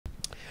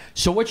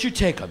So what's your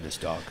take on this,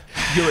 dog?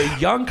 You're a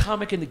young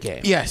comic in the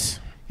game. Yes.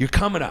 You're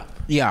coming up.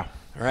 Yeah.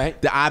 All right.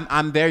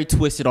 I'm very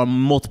twisted on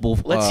multiple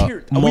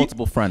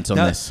fronts on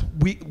this.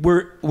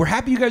 We're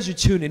happy you guys are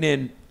tuning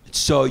in,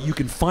 so you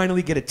can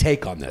finally get a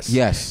take on this.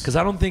 Yes. Because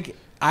I don't think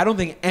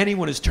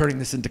anyone is turning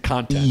this into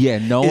content. Yeah,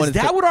 no one is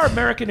that what our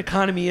American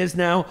economy is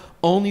now?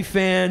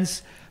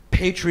 OnlyFans,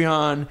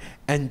 Patreon,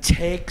 and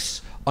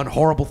takes on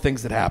horrible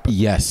things that happen.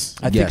 Yes,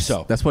 I think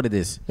so. That's what it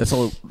is. That's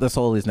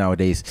all it is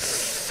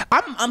nowadays.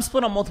 I'm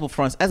split on multiple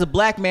fronts. As a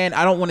black man,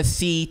 I don't want to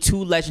see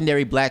two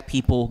legendary black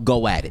people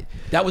go at it.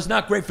 That was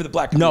not great for the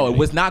black community. No, it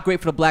was not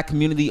great for the black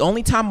community. The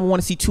only time I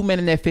want to see two men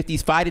in their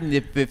 50s fighting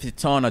if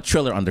it's on a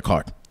Triller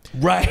undercard.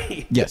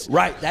 Right. Yes.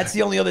 Right. That's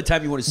the only other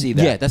time you want to see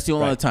that. Yeah, that's the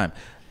only other time.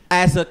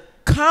 As a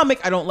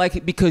comic, I don't like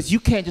it because you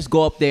can't just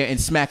go up there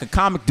and smack a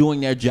comic doing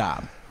their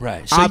job.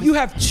 Right. So you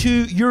have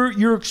two.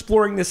 You're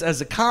exploring this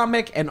as a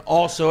comic and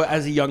also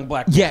as a young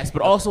black man. Yes,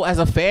 but also as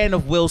a fan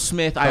of Will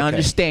Smith, I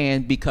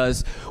understand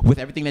because with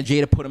everything that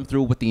Jada put him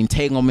through, with the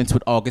entanglements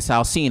with August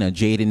Alsina,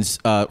 Jaden's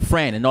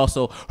friend, and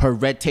also her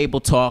red table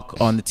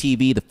talk on the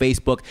TV, the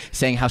Facebook,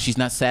 saying how she's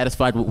not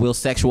satisfied with Will's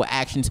sexual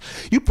actions.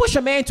 You push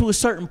a man to a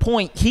certain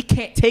point, he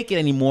can't take it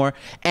anymore.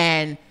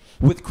 And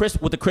with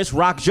the Chris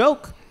Rock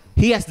joke,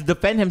 he has to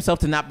defend himself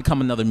to not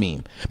become another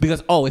meme.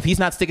 Because, if he's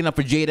not sticking up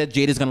for Jada,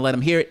 Jada's going to let him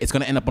hear it. It's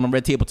going to end up on a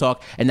red table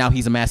talk, and now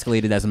he's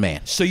emasculated as a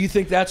man. So you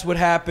think that's what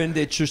happened?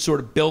 It just sort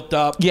of built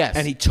up? Yes.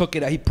 And he took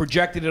it, he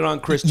projected it on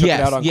Chris, took it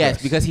out on Chris?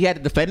 Yes, because he had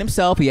to defend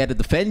himself, he had to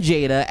defend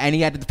Jada, and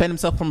he had to defend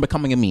himself from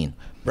becoming a meme.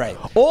 Right.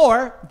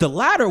 Or the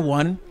latter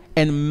one,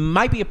 and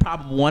might be a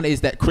probable one,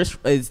 is that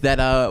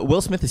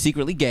Will Smith is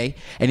secretly gay,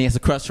 and he has a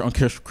crush on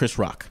Chris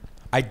Rock.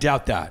 I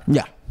doubt that.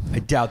 Yeah. I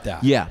doubt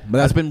that. Yeah, but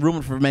that's been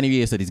rumored for many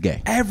years that he's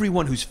gay.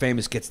 Everyone who's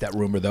famous gets that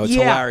rumor, though. It's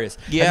hilarious.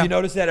 Yeah. Have you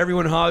noticed that?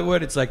 Everyone in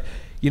Hollywood, it's like,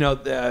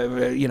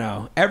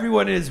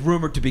 everyone is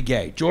rumored to be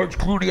gay. George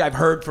Clooney, I've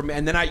heard from,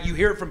 and then you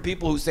hear it from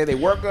people who say they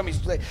work with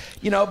him.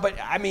 But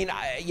I mean,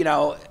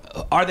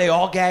 are they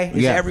all gay?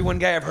 Is everyone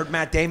gay? I've heard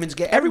Matt Damon's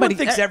gay. Everyone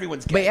thinks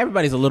everyone's gay. But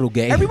everybody's a little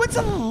gay. Everyone's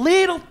a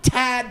little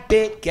tad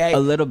bit gay. A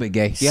little bit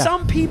gay. Yeah.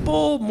 Some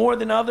people more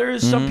than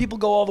others. Some people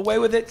go all the way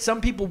with it.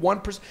 Some people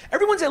 1%.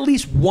 Everyone's at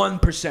least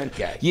 1%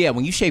 gay. Yeah,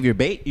 when you shave your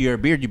beard,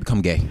 you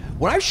become gay.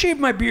 When I shave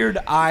my beard,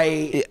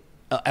 I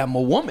am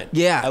a woman.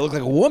 Yeah. I look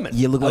like a woman.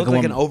 You look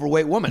like an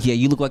overweight woman. Yeah,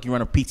 you look like you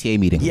run a PTA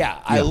meeting. Yeah,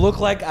 I look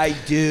like I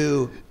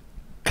do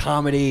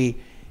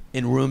comedy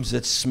in rooms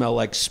that smell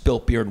like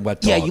spilt beer and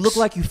wet dogs. Yeah, you look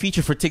like you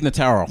feature for Tig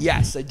Notaro.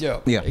 Yes, I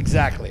do. Yeah.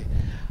 Exactly.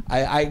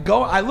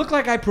 I look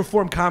like I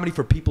perform comedy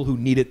for people who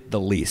need it the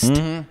least.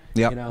 Mm-hmm.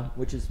 Yeah.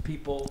 Which is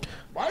people.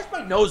 Why does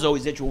my nose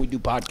always itch when we do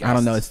podcasts? I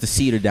don't know. It's the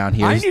cedar down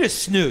here. I need a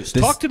snooze.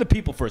 Talk to the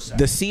people for a second.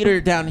 The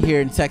cedar down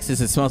here in Texas,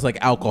 it smells like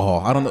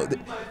alcohol. I don't know.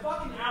 My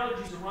fucking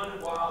allergies are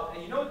running wild,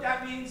 and you know what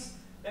that means?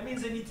 That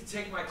means I need to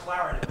take my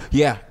Claritin.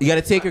 Yeah, you got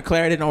to take your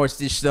Claritin, or it's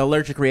just an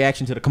allergic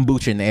reaction to the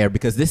kombucha in the air,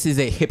 because this is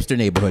a hipster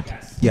neighborhood.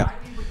 Yes. Yeah.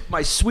 I need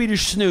my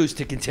Swedish snooze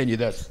to continue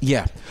this.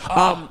 Yeah.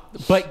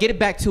 But get it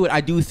back to it. I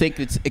do think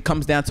it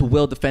comes down to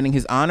Will defending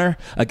his honor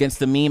against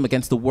the meme,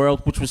 against the world,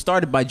 which was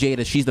started by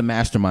Jada. She's the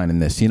mastermind in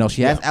this. She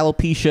has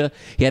alopecia.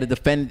 He had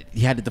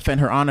to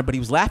defend her honor, but he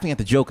was laughing at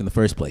the joke in the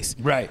first place.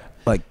 Right.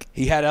 Like,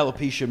 he had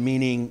alopecia,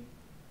 meaning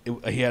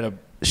he had a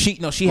she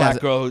black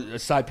girl, a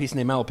side piece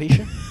named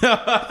alopecia.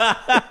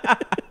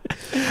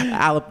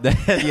 Yeah,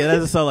 that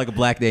doesn't sound like a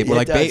black name, or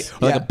like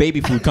a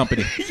baby food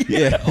company.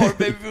 Or a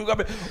baby food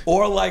company,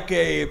 or like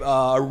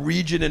a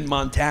region in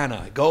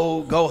Montana.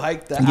 Go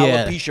hike the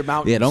alopecia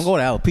mountains. Yeah, don't go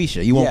to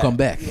alopecia. You won't come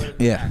back.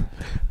 Yeah.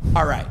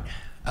 All right.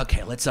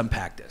 Okay, let's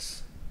unpack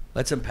this.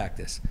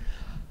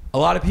 A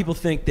lot of people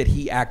think that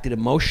he acted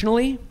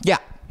emotionally. Yeah,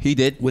 he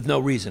did. With no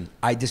reason.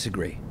 I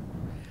disagree.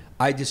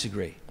 I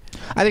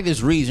think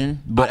there's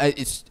reason, but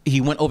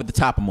he went over the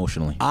top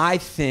emotionally. I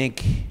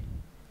think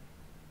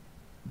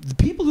the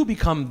people who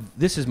become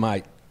this is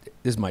my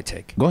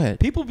take. Go ahead.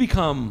 People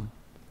become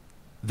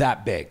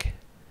that big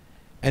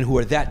and who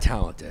are that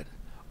talented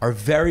are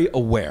very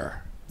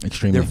aware.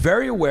 Extremely. They're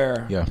very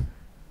aware. Yeah.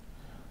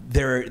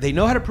 They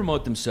know how to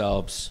promote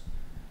themselves.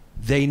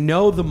 They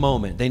know the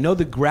moment. They know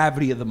the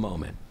gravity of the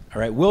moment.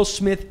 All right. Will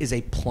Smith is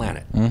a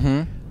planet.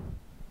 Mm-hmm.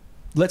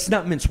 Let's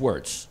not mince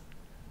words.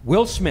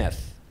 Will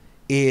Smith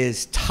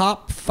is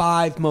top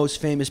 5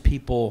 most famous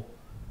people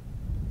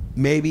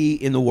maybe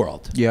in the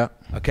world. Yeah.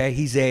 Okay?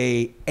 He's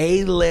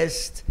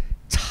A-list,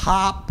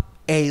 top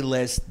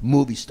A-list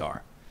movie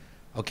star.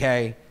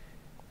 Okay?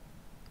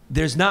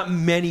 There's not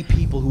many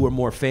people who are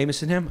more famous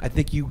than him. I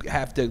think you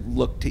have to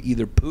look to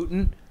either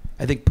Putin.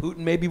 I think Putin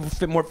may be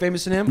more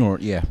famous than him.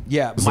 Yeah.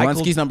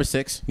 Zelensky's number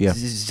 6. Yeah.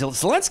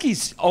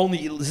 Zelensky's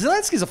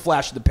a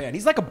flash in the pan.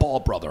 He's like a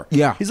ball brother.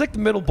 Yeah. He's like the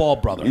middle ball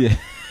brother. Yeah.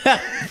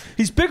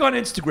 He's big on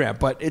Instagram,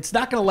 but it's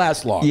not going to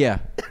last long. Yeah.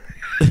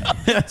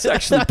 It's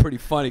actually pretty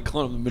funny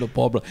calling him the middle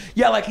ball brother.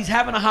 Yeah, like he's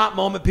having a hot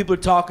moment. People are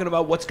talking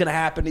about what's going to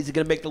happen. Is he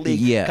going to make the league?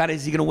 Yeah. Kind of,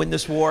 is he going to win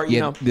this war?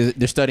 Yeah.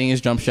 They're studying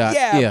his jump shot.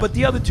 Yeah, but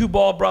the other 2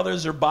 ball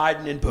brothers are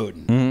Biden and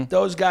Putin. Mm-hmm.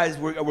 Those guys,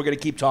 we're going to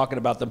keep talking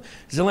about them.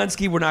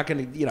 Zelensky, we're not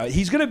going to,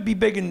 he's going to be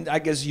big in, I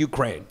guess,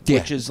 Ukraine,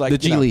 which is like the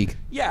G League.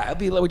 Yeah,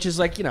 which is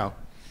like,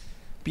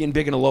 being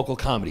big in a local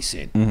comedy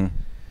scene.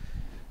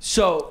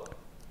 So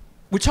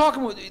we're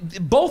talking,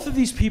 both of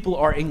these people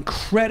are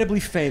incredibly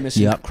famous,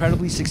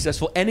 incredibly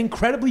successful, and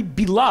incredibly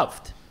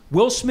beloved.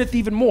 Will Smith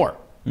even more.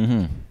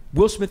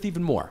 Will Smith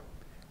even more.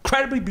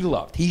 Incredibly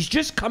beloved. He's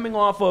just coming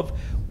off of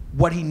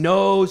what he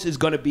knows is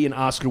going to be an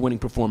Oscar-winning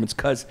performance,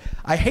 because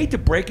I hate to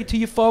break it to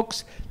you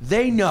folks,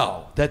 they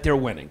know that they're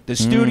winning. The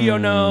studio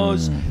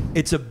knows.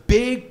 It's a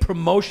big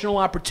promotional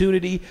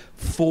opportunity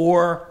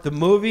for the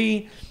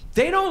movie.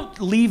 They don't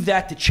leave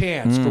that to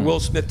chance for Will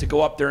Smith to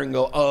go up there and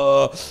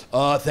go,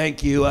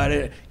 thank you. I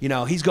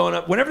didn't, he's going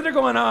up. Whenever they're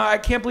going, I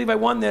can't believe I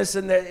won this.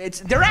 And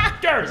they're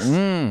actors.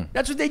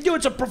 That's what they do.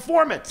 It's a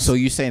performance. So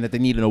you're saying that they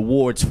need an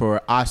awards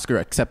for Oscar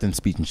acceptance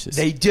speeches?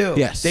 They do.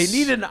 Yes. They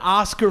need an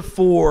Oscar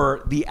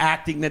for the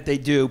acting that they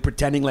do,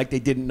 pretending like they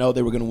didn't know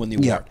they were going to win the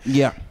award.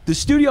 Yeah. The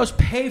studios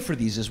pay for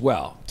these as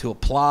well to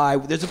apply.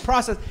 There's a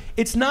process.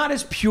 It's not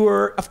as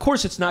pure. Of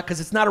course it's not, because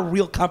it's not a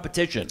real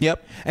competition.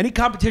 Yep. Any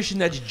competition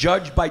that's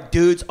judged by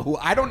dudes who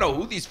I don't know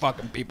who these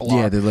fucking people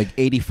are. Yeah, they're like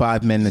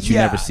 85 men that you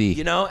never see.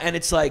 And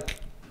it's like,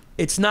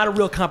 it's not a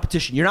real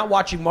competition. You're not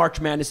watching March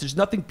Madness. There's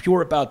nothing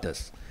pure about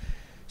this.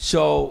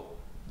 So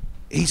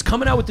he's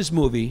coming out with this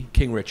movie,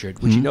 King Richard,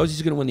 which he knows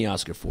he's going to win the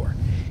Oscar for.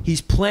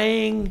 He's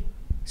playing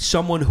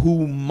someone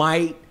who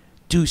might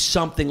do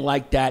something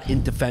like that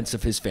in defense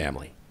of his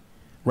family,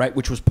 right?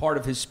 Which was part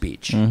of his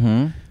speech.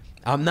 I'm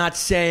not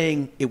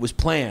saying it was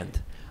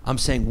planned. I'm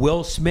saying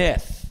Will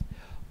Smith,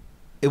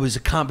 it was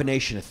a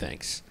combination of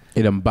things.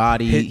 He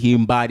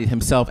embodied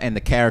himself and the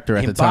character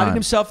at the time. He embodied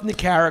himself and the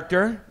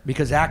character,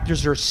 because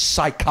actors are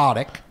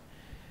psychotic.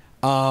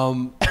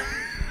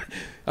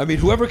 I mean,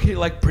 whoever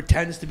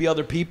pretends to be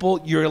other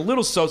people, you're a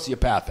little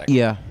sociopathic.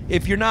 Yeah.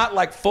 If you're not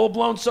like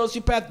full-blown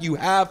sociopath, you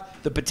have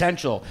the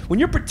potential. When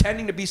you're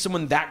pretending to be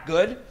someone that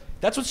good,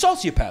 that's what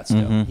sociopaths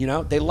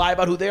do. They lie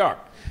about who they are,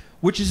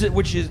 which is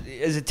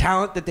a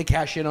talent that they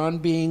cash in on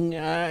being,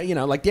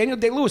 like Daniel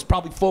Day-Lewis,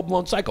 probably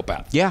full-blown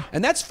psychopath. Yeah.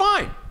 And that's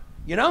fine.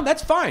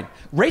 That's fine.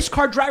 Race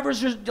car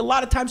drivers are a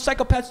lot of times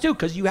psychopaths too,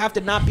 because you have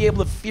to not be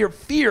able to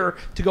fear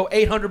to go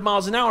 800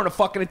 miles an hour in a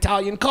fucking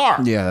Italian car.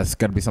 Yeah, that's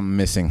got to be something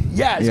missing.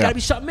 Yeah, it's got to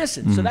be something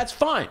missing. So that's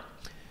fine.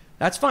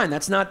 That's fine.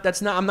 That's not.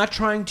 I'm not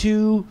trying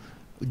to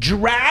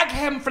drag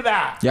him for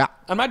that. Yeah.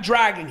 I'm not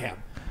dragging him.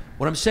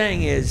 What I'm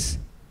saying is,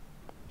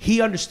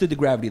 he understood the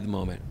gravity of the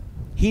moment.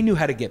 He knew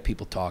how to get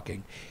people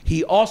talking.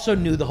 He also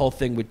knew the whole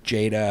thing with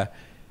Jada,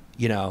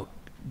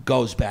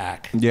 goes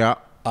back. Yeah.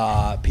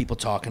 People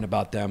talking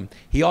about them.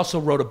 He also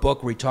wrote a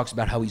book where he talks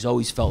about how he's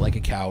always felt like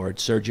a coward.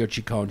 Sergio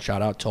Chicone,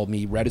 shout out, told me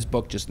he read his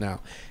book just now,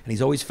 and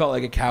he's always felt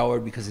like a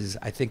coward because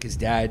I think his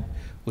dad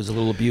was a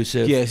little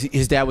abusive. Yeah,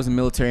 his dad was a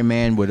military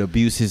man, would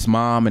abuse his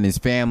mom and his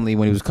family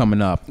when he was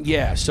coming up.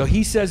 Yeah, so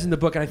he says in the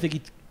book, and I think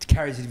he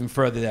carries it even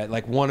further, that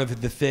like one of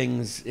the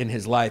things in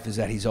his life is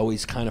that he's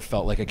always kind of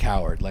felt like a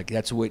coward. Like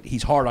that's what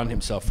he's hard on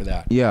himself for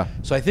that. Yeah.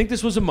 So I think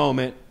this was a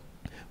moment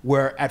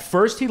where at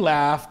first he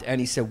laughed and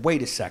he said,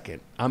 wait a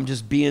second, I'm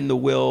just being the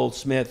Will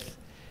Smith,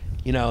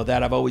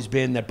 that I've always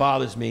been, that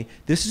bothers me.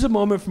 This is a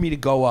moment for me to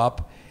go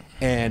up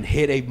and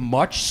hit a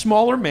much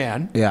smaller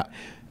man. Yeah.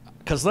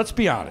 Because let's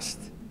be honest,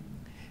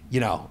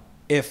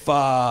 if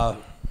Joe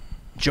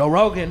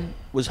Rogan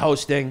was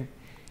hosting,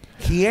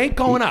 he ain't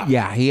going up.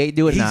 Yeah, he ain't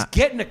doing that.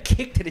 He's getting a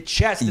kick to the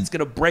chest that's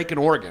going to break an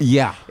organ.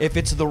 Yeah. If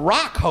it's The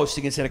Rock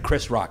hosting instead of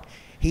Chris Rock,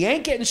 he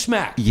ain't getting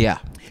smacked. Yeah.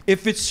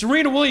 If it's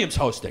Serena Williams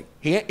hosting,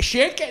 she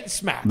ain't getting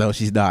smacked. No,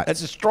 she's not.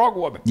 That's a strong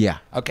woman. Yeah.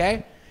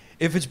 Okay?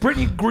 If it's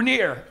Brittany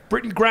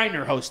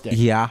Griner hosting,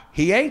 yeah,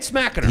 he ain't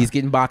smacking her. He's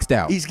getting boxed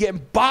out. He's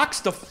getting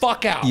boxed the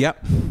fuck out.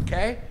 Yep.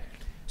 Okay?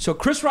 So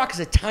Chris Rock is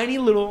a tiny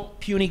little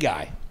puny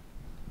guy.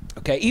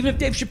 Okay? Even if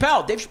Dave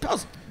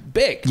Chappelle's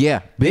big.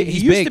 Yeah. Big. He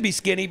used to be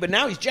skinny, but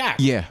now he's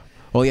jacked. Yeah.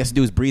 All he has to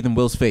do is breathe in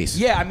Will's face.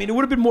 Yeah, I mean, it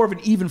would have been more of an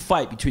even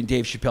fight between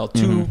Dave Chappelle,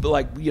 two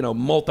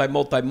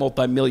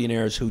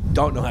multi-millionaires who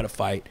don't know how to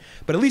fight.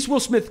 But at least Will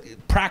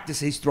Smith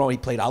practiced his throwing.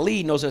 He played Ali,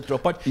 he knows how to throw a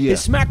punch. Yeah.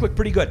 His smack looked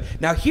pretty good.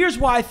 Now, here's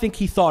why I think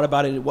he thought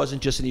about it, and it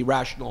wasn't just an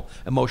irrational,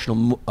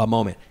 emotional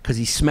moment, because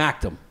he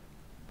smacked him.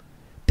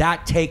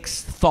 That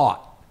takes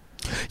thought.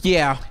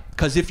 Yeah.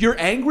 Because if you're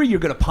angry, you're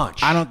going to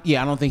punch. I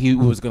don't think he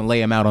was going to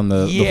lay him out on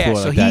the floor. Yeah,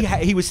 so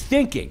like he was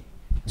thinking.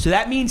 So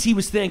that means he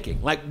was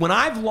thinking. Like when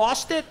I've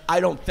lost it, I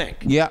don't think.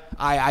 Yeah.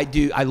 I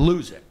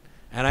lose it,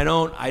 and I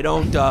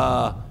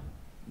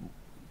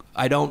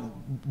don't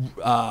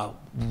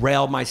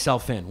rail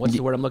myself in. What's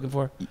the word I'm looking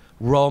for?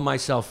 Roll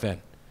myself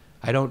in.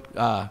 I don't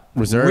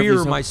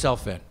rear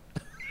myself in.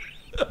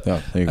 Oh,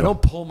 there you go. I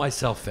don't pull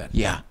myself in.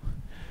 Yeah.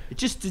 It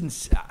just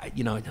didn't.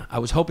 I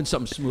was hoping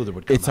something smoother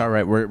would come. It's all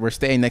right. We're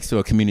staying next to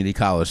a community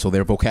college, so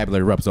their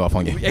vocabulary rubs off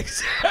on you.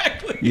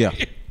 Exactly. Yeah.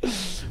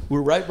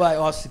 We're right by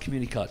Austin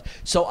Community College.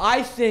 So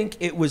I think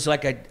it was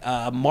like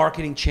a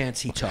marketing chance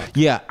he took.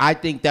 Yeah, I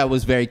think that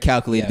was very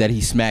calculated that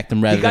he smacked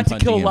him rather than punching him.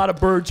 He got to kill a lot of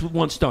birds with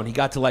one stone. He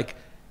got to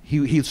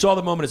He saw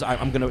the moment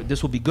as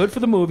this will be good for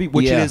the movie,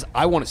 which it is.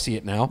 I want to see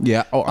it now.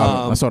 Yeah.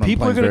 I saw it on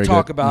people are going to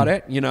talk about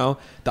it. You know,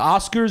 the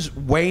Oscars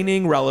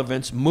waning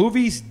relevance.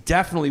 Movies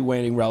definitely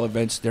waning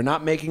relevance. They're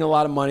not making a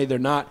lot of money. They're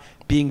not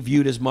being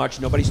viewed as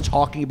much. Nobody's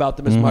talking about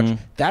them as much.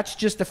 That's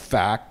just a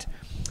fact.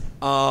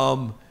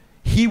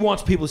 He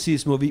wants people to see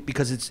this movie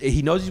because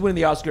he knows he's winning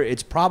the Oscar.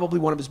 It's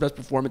probably one of his best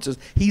performances.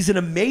 He's an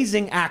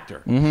amazing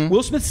actor.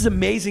 Will Smith is an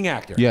amazing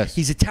actor. Yes.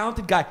 He's a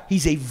talented guy.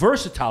 He's a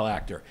versatile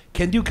actor.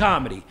 Can do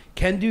comedy,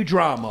 can do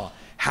drama,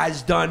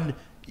 has done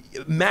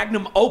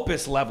magnum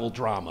opus level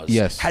dramas.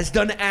 Yes. Has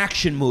done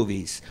action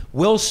movies.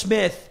 Will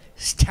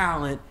Smith's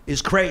talent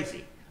is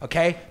crazy.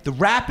 Okay? The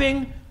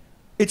rapping,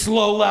 it's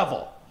low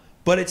level.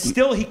 But it's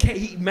still,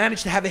 he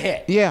managed to have a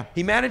hit. Yeah.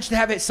 He managed to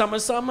have it,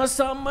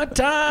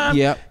 summertime.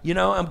 Yep. You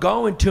know, I'm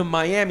going to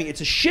Miami.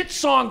 It's a shit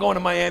song going to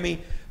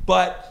Miami,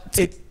 but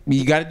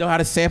you got to know how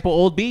to sample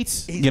old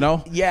beats, you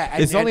know? Yeah.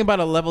 It's only about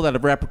a level that a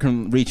rapper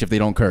can reach if they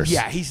don't curse.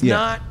 Yeah, he's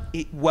not,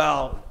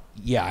 well,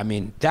 yeah, I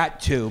mean, that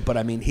too, but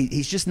I mean,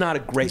 he's just not a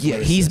great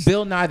lyricist. He's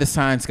Bill Nye the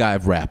Science Guy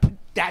of rap.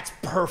 That's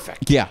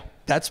perfect. Yeah.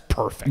 That's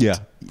perfect. Yeah.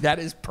 That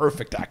is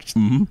perfect,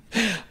 actually.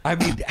 I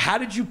mean, how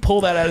did you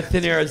pull that out of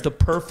thin air as the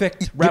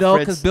perfect reference? You know,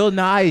 because Bill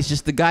Nye is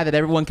just the guy that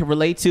everyone can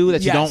relate to,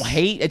 that you don't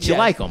hate, that you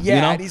like him. Yeah,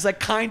 you know? and he's like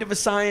kind of a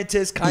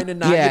scientist, kind of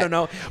not. Yeah. You don't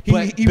know.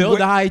 But Bill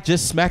Nye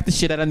just smacked the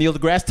shit out of Neil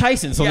deGrasse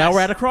Tyson, so now we're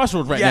at a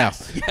crossroads right now.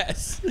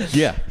 Yes.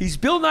 Yeah. He's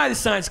Bill Nye the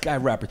Science Guy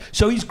rapper.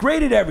 So he's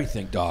great at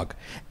everything, dog.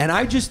 And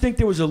I just think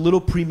there was a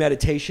little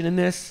premeditation in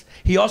this.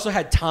 He also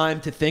had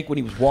time to think when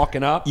he was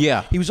walking up.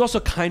 Yeah. He was also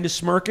kind of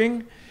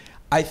smirking.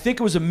 I think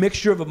it was a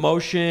mixture of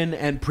emotion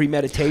and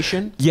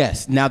premeditation.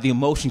 Yes. Now the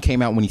emotion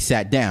came out when he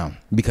sat down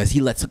because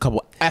he lets a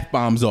couple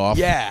F-bombs off.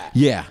 Yeah.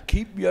 Yeah.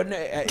 Keep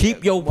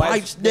your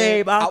wife's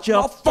name out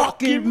your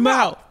fucking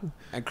mouth.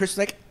 And Chris is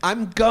like,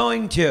 I'm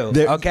going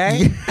to.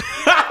 Okay?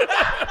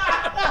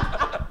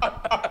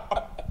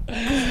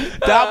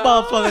 That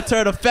motherfucker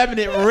turned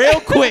effeminate real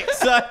quick,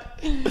 son.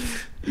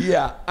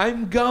 Yeah,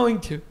 I'm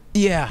going to.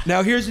 Yeah.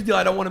 Now here's the deal.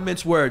 I don't want to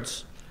mince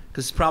words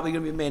because it's probably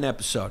going to be a main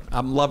episode.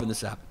 I'm loving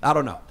this app. I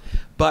don't know.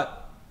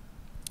 But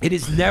it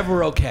is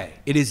never okay.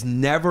 It is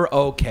never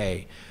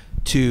okay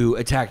to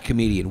attack a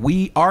comedian.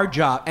 Our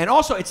job, and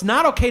also it's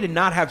not okay to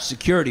not have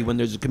security when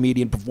there's a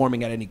comedian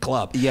performing at any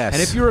club. Yes.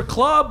 And if you're a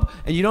club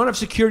and you don't have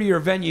security or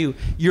a venue,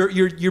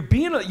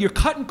 you're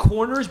cutting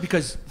corners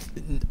because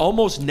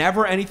almost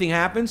never anything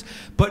happens.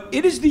 But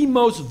it is the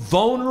most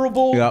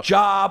vulnerable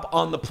job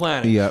on the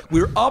planet.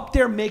 We're up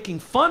there making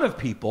fun of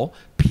people.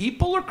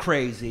 People are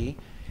crazy.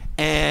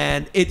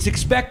 And it's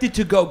expected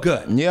to go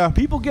good. Yeah.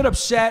 People get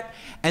upset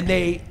and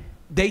they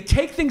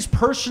take things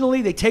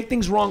personally. They take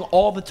things wrong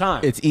all the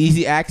time. It's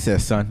easy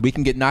access, son. We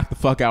can get knocked the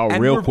fuck out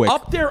and real we're quick.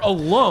 Up there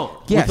alone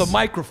with a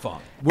microphone.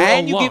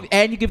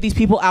 You give these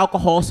people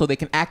alcohol so they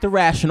can act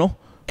irrational.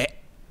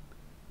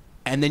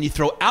 And then you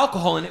throw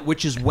alcohol in it,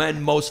 which is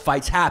when most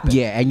fights happen.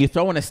 Yeah, and you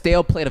throw in a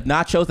stale plate of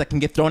nachos that can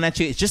get thrown at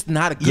you. It's just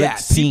not a good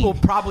scene. People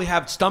probably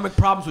have stomach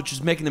problems, which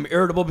is making them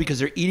irritable because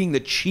they're eating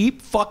the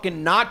cheap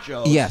fucking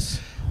nachos.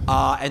 Yes.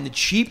 And the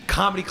cheap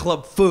comedy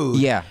club food.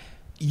 Yeah.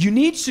 You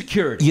need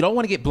security. You don't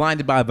want to get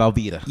blinded by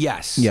Velveeta.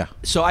 Yes. Yeah.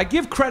 So I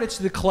give credits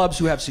to the clubs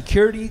who have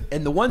security,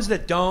 and the ones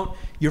that don't,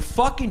 you're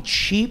fucking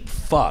cheap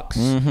fucks.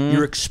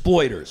 You're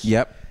exploiters.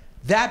 Yep.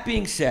 That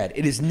being said,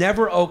 it is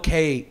never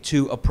okay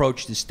to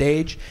approach the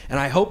stage, and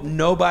I hope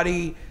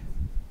nobody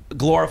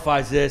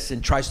glorifies this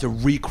and tries to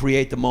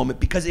recreate the moment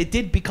because it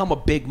did become a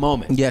big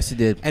moment. Yes, it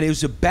did. And it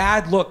was a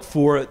bad look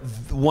for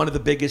one of the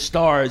biggest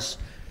stars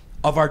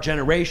of our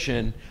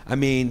generation. I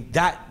mean,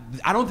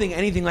 I don't think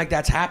anything like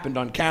that's happened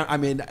on camera. I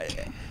mean,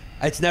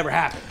 it's never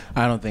happened.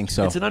 I don't think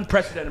so. It's an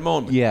unprecedented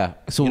moment. Yeah.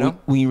 So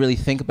when you really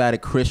think about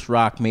it, Chris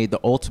Rock made the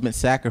ultimate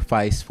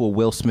sacrifice for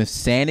Will Smith's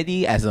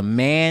sanity as a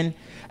man,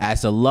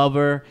 as a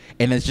lover,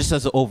 and as just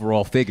as an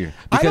overall figure.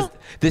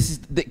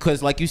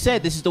 Because like you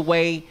said, this is the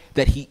way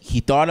that he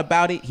thought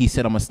about it. He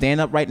said, I'm gonna stand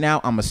up right now,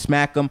 I'm gonna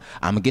smack him,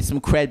 I'm gonna get some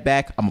cred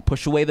back, I'm gonna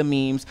push away the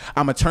memes,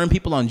 I'm gonna turn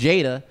people on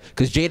Jada,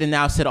 because Jada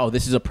now said, oh,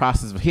 this is a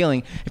process of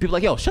healing. And people are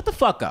like, yo, shut the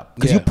fuck up.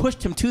 Because you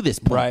pushed him to this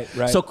point.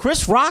 Right. So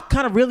Chris Rock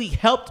kind of really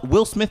helped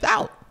Will Smith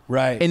out.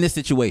 Right. In this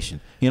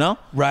situation, you know?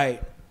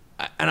 Right.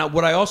 And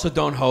what I also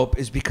don't hope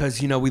is because,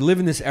 we live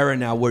in this era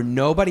now where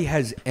nobody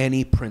has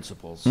any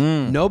principles.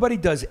 Nobody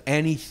does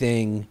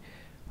anything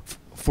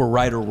for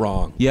right or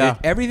wrong. Yeah.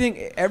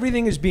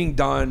 Everything is being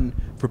done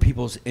for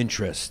people's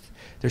interest.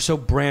 They're so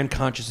brand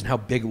conscious and how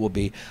big it will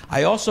be.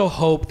 I also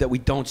hope that we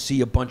don't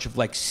see a bunch of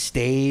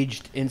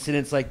staged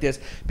incidents like this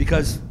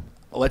because,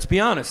 let's be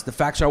honest, the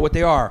facts are what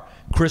they are.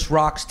 Chris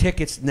Rock's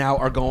tickets now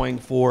are going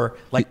for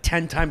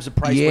 10 times the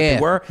price what they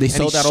were. They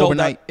sold out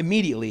overnight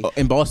immediately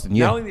in Boston.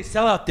 Yeah. Not only they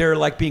sell out,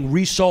 they're being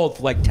resold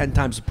for 10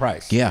 times the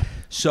price. Yeah.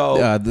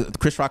 So the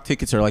Chris Rock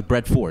tickets are like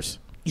bread fours.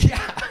 Yeah.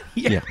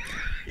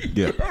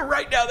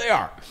 Right now they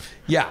are.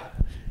 Yeah.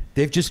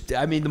 They've just,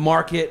 I mean, the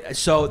market.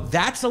 So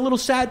that's a little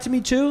sad to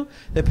me too.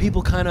 That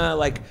people kind of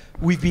like,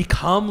 we've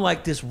become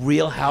like this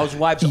Real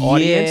Housewives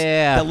audience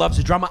that loves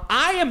the drama.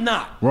 I am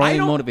not. We're only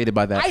motivated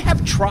by that. I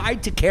have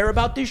tried to care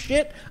about this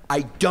shit.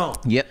 I don't.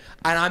 Yep.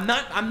 And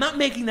I'm not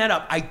making that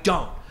up. I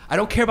don't. I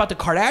don't care about the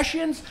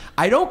Kardashians.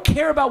 I don't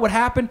care about what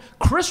happened.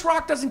 Chris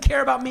Rock doesn't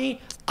care about me.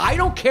 I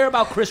don't care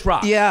about Chris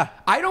Rock. Yeah.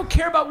 I don't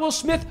care about Will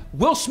Smith.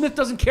 Will Smith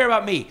doesn't care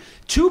about me.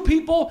 Two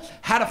people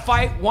had a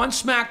fight. One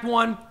smacked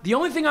one. The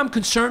only thing I'm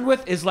concerned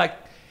with is, like,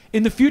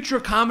 in the future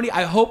of comedy,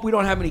 I hope we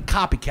don't have any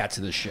copycats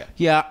of this shit.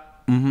 Yeah.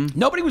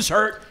 Nobody was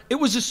hurt. It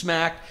was a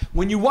smack.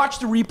 When you watch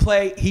the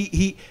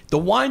replay, the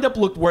windup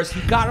looked worse.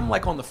 He got him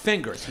like on the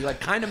fingers. He like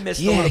kind of missed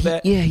a little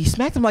bit. He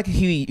smacked him like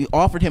he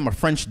offered him a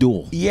French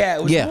duel. Yeah,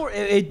 it was more.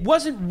 It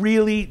wasn't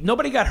really.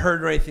 Nobody got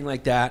hurt or anything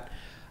like that.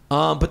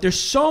 But there's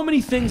so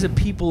many things that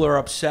people are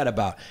upset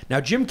about.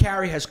 Now, Jim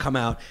Carrey has come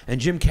out, and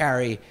Jim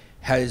Carrey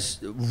has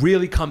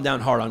really come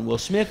down hard on Will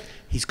Smith.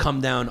 He's come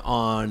down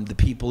on the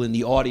people in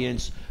the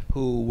audience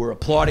who were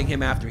applauding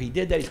him after he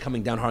did that. He's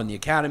coming down hard on the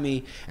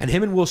Academy. And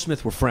him and Will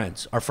Smith are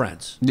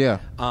friends. Yeah.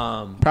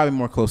 Probably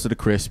more closer to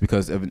Chris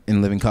because of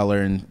In Living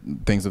Color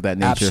and things of that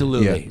nature.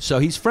 Absolutely. Yeah. So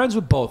he's friends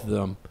with both of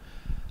them.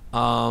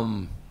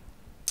 And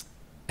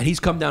he's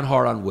come down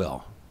hard on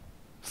Will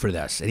for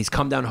this. And he's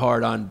come down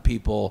hard on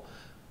people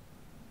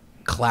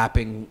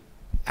clapping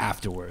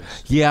afterwards.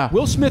 Yeah.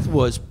 Will Smith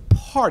was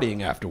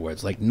partying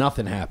afterwards like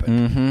nothing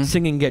happened.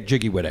 Singing Get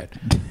Jiggy With It.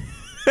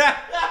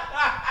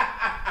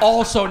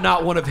 Also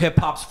not one of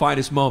hip-hop's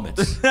finest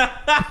moments.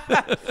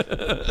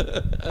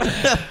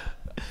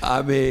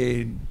 I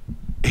mean,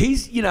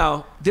 he's, you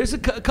know, there's a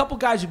couple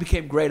guys who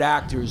became great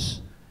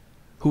actors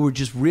who were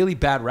just really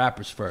bad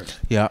rappers first.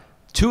 Yeah.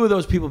 Two of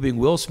those people being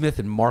Will Smith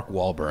and Mark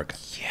Wahlberg.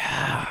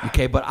 Yeah.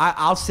 Okay, but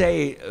I'll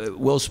say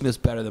Will Smith's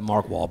better than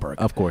Mark Wahlberg.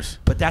 Of course.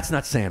 But that's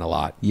not saying a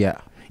lot. Yeah.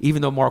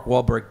 Even though Mark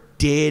Wahlberg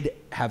did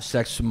have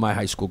sex with my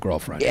high school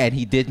girlfriend. And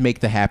he did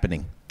make The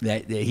Happening.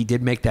 He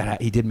did make that.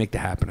 He did make The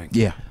Happening.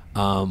 Yeah.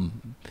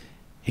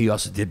 He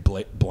also did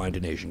Blind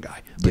an Asian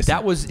Guy. But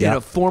that was in a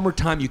former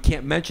time. You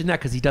can't mention that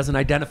because he doesn't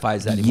identify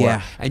as that anymore.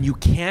 Yeah. And you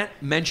can't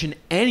mention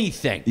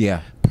anything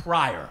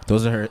prior.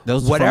 Those are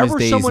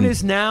whatever someone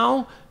is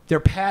now,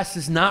 their past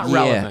is not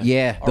relevant.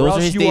 Yeah. Those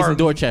are his days in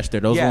Dorchester.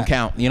 Those won't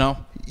count, you know?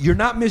 You're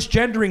not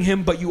misgendering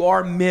him, but you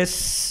are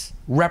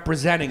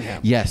misrepresenting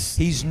him. Yes.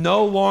 He's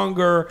no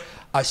longer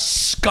a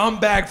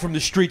scumbag from the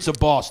streets of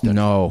Boston.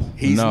 No.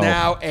 He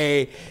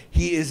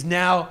is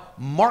now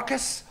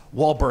Marcus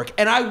Wahlberg.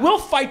 And I will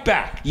fight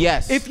back.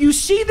 Yes. If you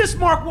see this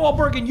Mark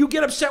Wahlberg and you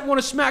get upset and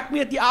want to smack me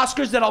at the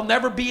Oscars that I'll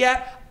never be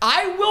at,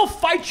 I will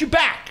fight you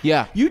back.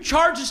 Yeah. You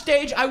charge the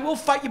stage, I will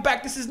fight you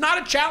back. This is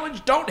not a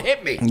challenge. Don't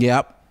hit me.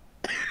 Yep.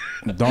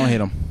 Don't hit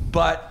him.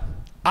 But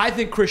I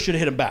think Chris should have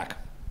hit him back.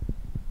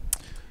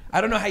 I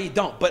don't know how you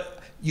don't,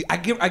 but I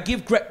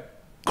give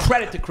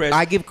credit to Chris.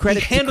 I give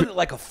credit. He handled it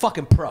like a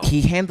fucking pro.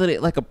 He handled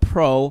it like a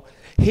pro.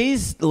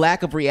 His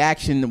lack of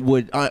reaction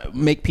would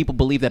make people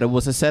believe that it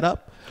was a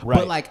setup. Right.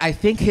 But like, I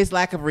think his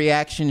lack of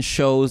reaction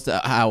shows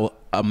how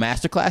a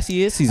masterclass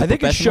he is. I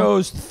think it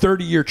shows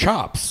 30-year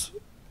chops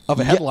of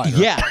a headliner.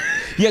 Yeah.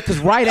 Because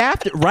right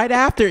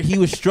after he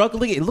was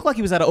struggling, it looked like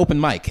he was at an open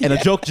mic, and a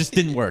joke just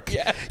didn't work.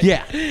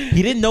 Yeah.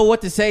 He didn't know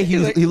what to say. He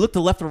looked to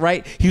the left or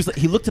right. He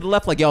looked to the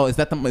left like, yo, is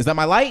that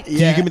my light? Can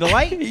you give me the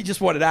light? He just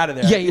wanted out of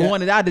there. Yeah, he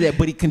wanted out of there,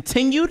 but he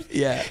continued.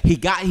 Yeah. He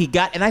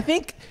got, and I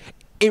think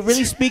it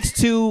really speaks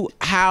to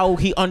how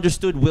he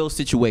understood Will's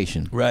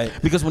situation. Right.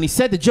 Because when he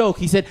said the joke,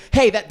 he said,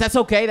 hey, that's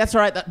okay. That's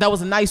all right. That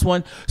was a nice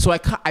one. So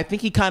I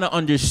think he kind of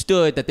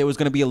understood that there was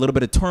going to be a little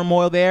bit of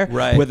turmoil there.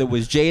 Right. Whether it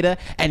was Jada.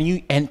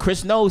 And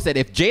Chris knows that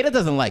if Jada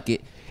doesn't like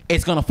it,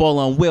 it's going to fall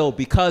on Will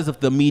because of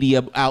the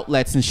media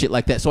outlets and shit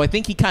like that. So I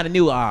think he kind of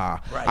knew,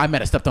 I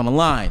might have stepped on the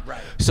line.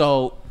 Right.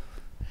 So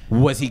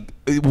was he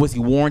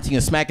warranting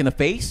a smack in the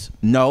face?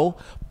 No.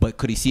 But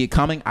could he see it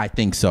coming? I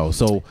think so.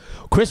 So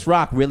Chris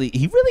Rock really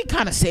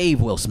kind of saved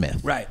Will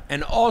Smith. Right.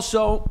 And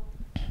also,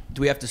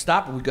 do we have to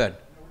stop? Are we good?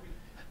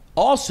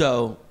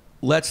 Also,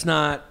 let's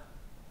not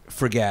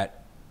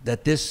forget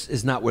that this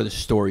is not where the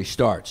story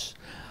starts.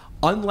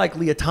 Unlike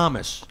Leah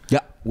Thomas,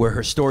 where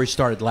her story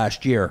started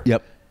last year,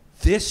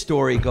 this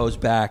story goes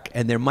back,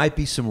 and there might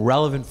be some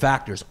relevant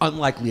factors,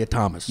 unlike Leah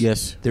Thomas.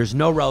 Yes. There's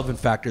no relevant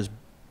factors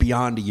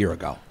beyond a year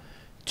ago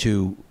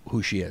to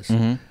who she is.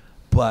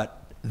 But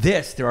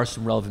there are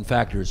some relevant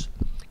factors.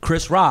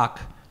 Chris Rock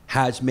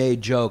has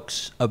made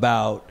jokes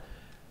about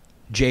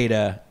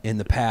Jada in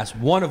the past,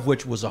 one of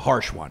which was a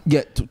harsh one.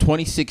 Yeah,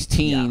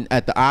 2016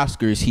 at the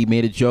Oscars, he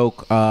made a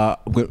joke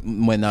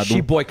when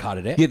she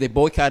boycotted it. Yeah, they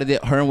boycotted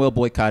it. Her and Will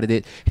boycotted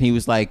it, and he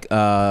was like,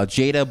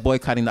 "Jada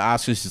boycotting the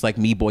Oscars is like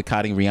me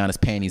boycotting Rihanna's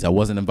panties. I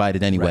wasn't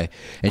invited anyway." Right.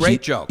 And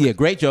great joke. Yeah,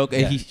 great joke.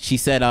 And he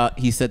said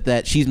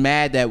that she's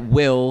mad that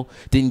Will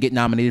didn't get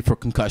nominated for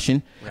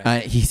Concussion.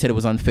 Right. He said it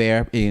was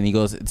unfair, and he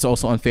goes, "It's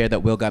also unfair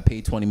that Will got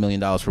paid $20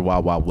 million for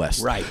Wild Wild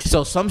West." Right.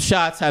 So some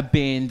shots have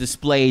been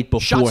displayed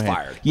beforehand. Shots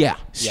fired. Yeah.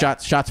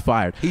 shots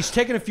fired. He's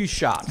taking a few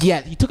shots.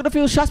 Yeah, he took a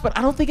few shots, but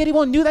I don't think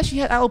anyone knew that she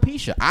had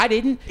alopecia. I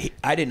didn't.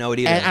 I didn't know it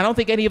either. And I don't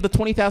think any of the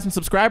 20,000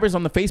 subscribers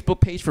on the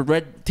Facebook page for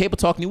Red Table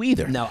Talk knew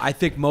either. No, I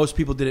think most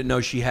people didn't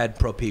know she had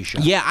propecia.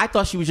 Yeah, I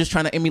thought she was just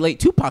trying to emulate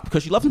Tupac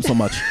because she loved him so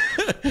much.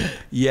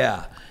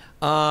 Yeah.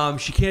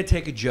 She can't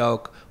take a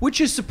joke,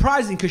 which is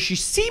surprising because she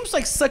seems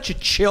like such a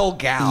chill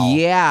gal.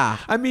 Yeah.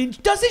 I mean,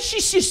 doesn't she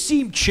just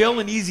seem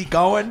chill and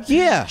easygoing?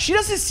 Yeah. She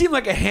doesn't seem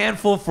like a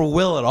handful for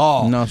Will at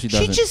all. No, she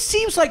doesn't. She just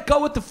seems like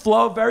go with the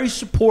flow, very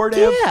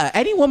supportive. Yeah,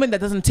 any woman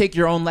that doesn't take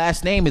your own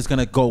last name is going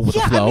to go with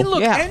the flow. I mean,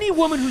 look, any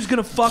woman who's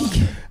going to fuck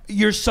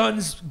your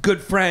son's good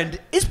friend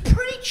is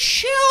pretty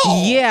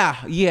chill.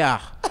 Yeah.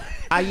 Yeah.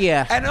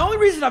 And the only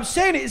reason I'm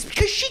saying it is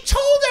because she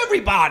told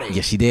everybody.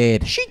 Yes, she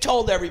did. She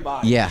told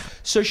everybody. Yeah.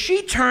 So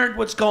she turned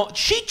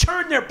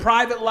their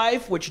private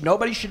life, which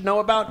nobody should know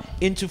about,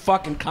 into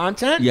fucking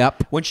content.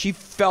 Yep. When she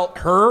felt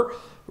her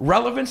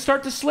relevance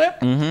start to slip,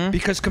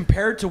 because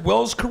compared to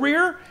Will's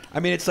career, I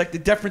mean, it's like the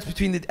difference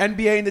between the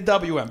NBA and the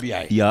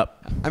WNBA. Yep.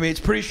 I mean, it's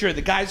pretty sure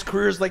the guy's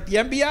career is like the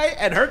NBA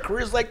and her career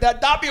is like that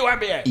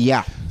WNBA.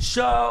 Yeah.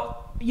 So,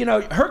 you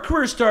know, her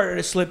career started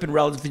to slip in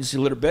relevancy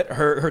a little bit.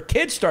 Her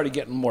kids started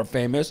getting more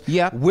famous.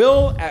 Yeah.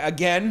 Will,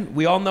 again,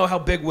 we all know how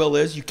big Will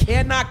is. You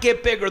cannot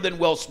get bigger than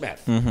Will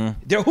Smith.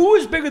 Who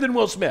is bigger than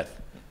Will Smith?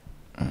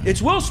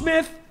 It's Will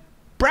Smith,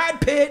 Brad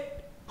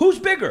Pitt. Who's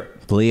bigger?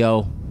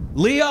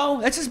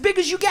 Leo. That's as big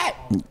as you get.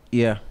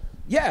 Yeah.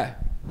 Yeah.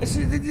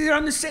 They're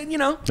on the same, you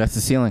know. That's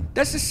the ceiling.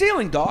 That's the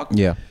ceiling, dog.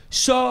 Yeah.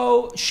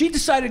 So she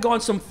decided to go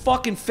on some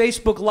fucking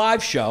Facebook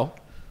Live show,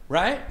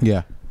 right?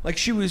 Yeah. Like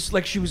she was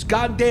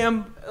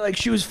goddamn, like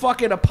she was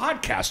fucking a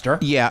podcaster.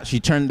 Yeah, she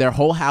turned their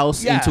whole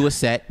house into a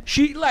set.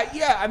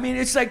 I mean,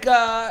 it's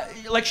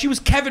like she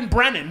was Kevin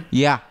Brennan.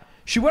 Yeah.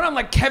 She went on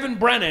like Kevin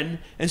Brennan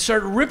and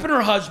started ripping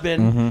her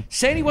husband,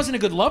 saying he wasn't a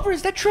good lover.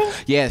 Is that true?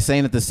 Yeah,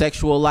 saying that the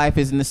sexual life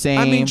isn't the same.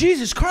 I mean,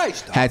 Jesus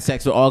Christ. Had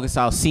sex with August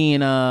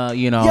Alsina,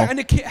 you know. Yeah, and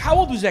the kid, how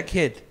old was that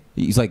kid?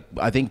 He's like,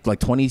 I think like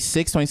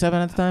 26,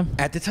 27 at the time.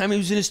 At the time, he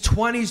was in his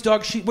 20s,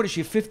 dog. What is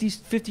she, a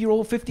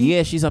 50-year-old, 50?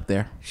 Yeah, she's up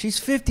there. She's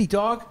 50,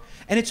 dog.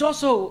 And it's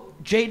also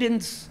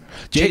Jaden's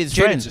friend.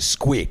 Jaden's a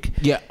squeak.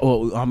 Yeah,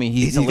 well, I mean,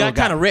 he's got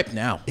kind of ripped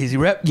now. Is he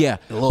ripped? Yeah.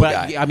 A little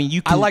guy. I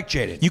mean, I like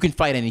Jaden. You can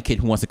fight any kid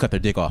who wants to cut their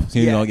dick off.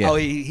 You yeah. know, yeah. Oh,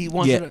 he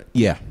wants to.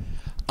 Yeah.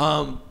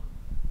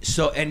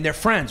 So, and they're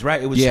friends,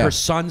 right? It was her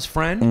son's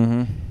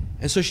friend.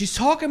 And so she's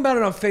talking about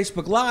it on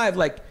Facebook Live,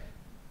 like,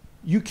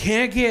 you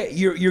can't get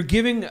you're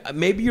giving,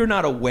 maybe you're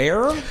not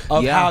aware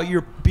of how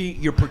you're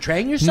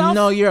portraying yourself.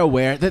 No, you're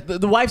aware.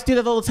 The wives do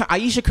that all the time.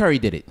 Ayesha Curry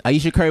did it.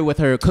 Ayesha Curry with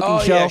her cooking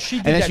show. Yeah, she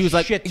did and then that she was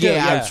like, shit too,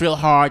 it's real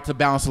hard to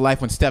balance the life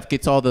when Steph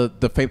gets all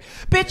the fame.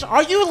 Bitch,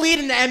 are you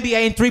leading the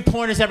NBA in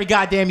 3-pointers every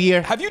goddamn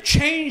year? Have you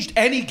changed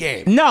any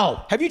game?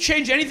 No. Have you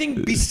changed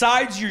anything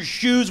besides your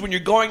shoes when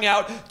you're going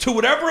out to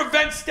whatever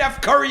event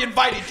Steph Curry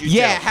invited you to?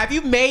 Yeah, have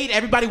you made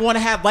everybody want to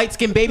have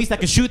light-skinned babies that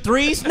can shoot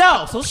threes?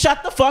 No, so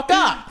shut the fuck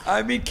up.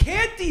 I mean,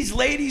 can't these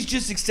ladies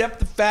just accept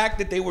the fact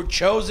that they were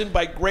chosen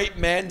by great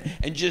men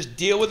and just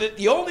deal with it?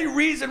 The only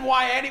reason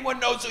why anyone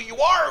knows who you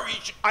are,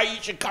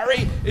 Ayesha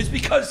Curry, is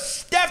because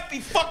Steph be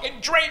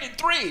fucking draining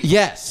threes.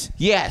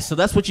 Yes, so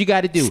that's what you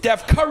got to do.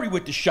 Steph Curry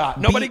with the shot.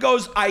 Nobody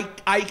goes,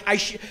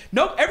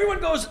 no,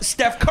 everyone goes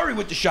Steph Curry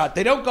with the shot.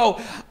 They don't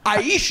go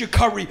Ayesha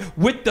Curry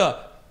with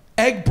the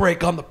egg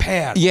break on the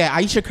pan. Yeah,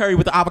 Ayesha Curry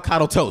with the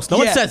avocado toast. No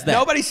one says that.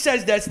 Nobody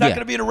says that. It's not going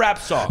to be in a rap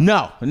song.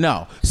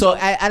 No. So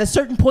at a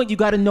certain point, you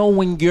got to know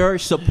when your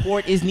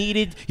support is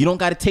needed. You don't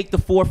got to take the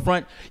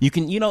forefront. You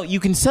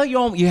can sell your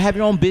own. You have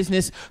your own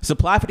business.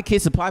 Supply for the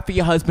kids. Supply for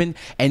your husband,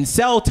 and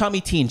sell tummy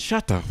teens.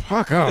 Shut the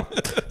fuck up.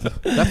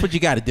 That's what you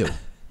got to do.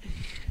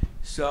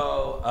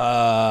 So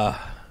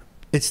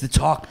it's the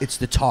talk. It's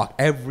the talk.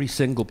 Every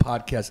single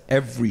podcast,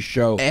 every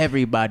show,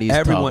 everybody's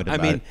talking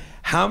about it.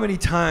 How many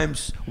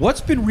times?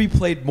 What's been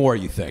replayed more?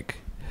 You think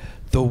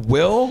the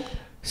Will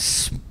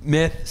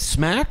Smith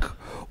smack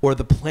or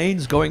the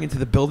planes going into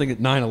the building at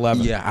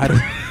 9/11? Yeah, I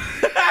don't.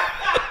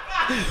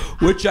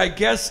 Which I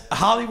guess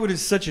Hollywood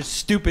is such a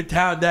stupid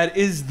town. That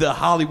is the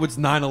Hollywood's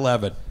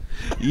 9/11.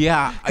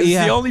 Yeah,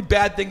 it's the only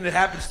bad thing that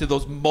happens to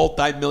those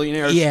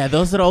multi-millionaires. Yeah,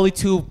 those are the only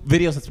two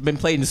videos that's been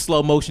played in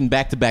slow motion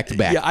back to back to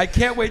back. Yeah, I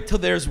can't wait till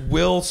there's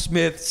Will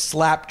Smith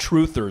slap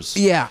truthers.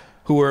 Yeah.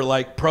 Who are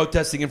like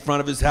protesting in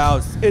front of his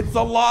house. It's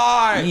a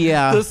lie.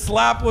 Yeah. The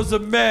slap was a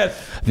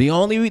myth. The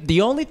only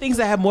things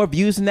that have more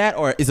views than that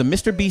is a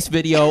Mr. Beast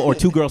video or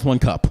 2 Girls, 1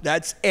 Cup.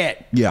 That's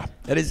it. Yeah.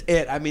 That is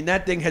it. I mean,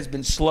 that thing has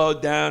been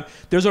slowed down.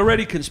 There's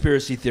already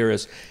conspiracy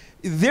theorists.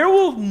 There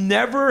will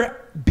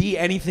never be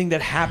anything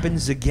that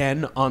happens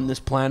again on this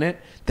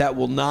planet that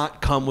will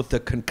not come with a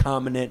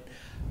concomitant,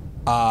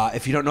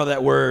 if you don't know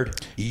that word,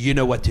 you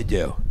know what to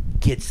do.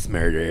 Get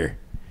smarter.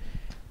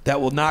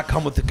 That will not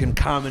come with a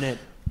concomitant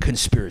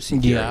conspiracy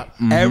theory. Yeah.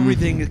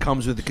 Everything that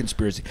comes with a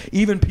conspiracy.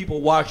 Even people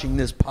watching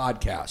this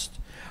podcast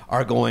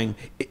are going,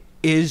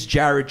 is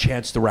Jared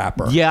Chance the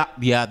Rapper. Yeah.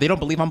 They don't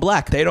believe I'm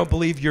black. They don't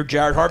believe you're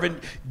Jared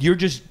Harvin. You're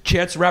just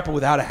Chance the Rapper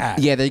without a hat.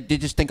 Yeah, they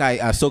just think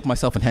I soaked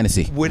myself in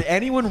Hennessy. Would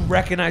anyone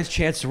recognize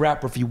Chance the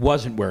Rapper if he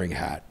wasn't wearing a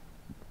hat?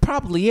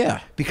 Probably,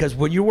 yeah. Because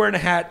when you're wearing a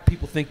hat,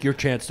 people think you're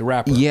Chance the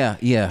Rapper. Yeah.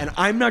 And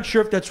I'm not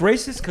sure if that's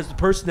racist because the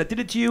person that did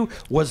it to you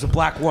was a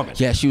black woman.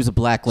 Yeah, she was a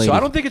black lady. So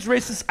I don't think it's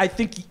racist. I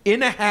think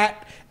in a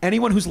hat,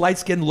 anyone who's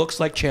light-skinned looks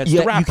like Chance the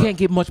Yeah, Rapper. you can't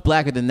get much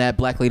blacker than that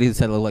black lady that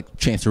said look like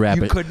Chance the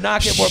Rapper. You could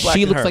not get more black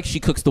She than looks her. like she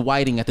cooks the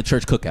whiting at the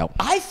church cookout.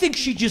 I think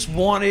she just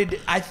wanted.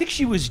 I think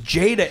she was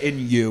Jada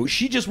in you.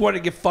 She just wanted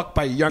to get fucked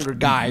by a younger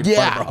guy in front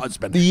of her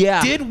husband.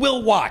 Yeah. Did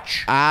Will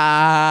watch?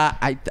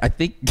 I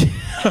think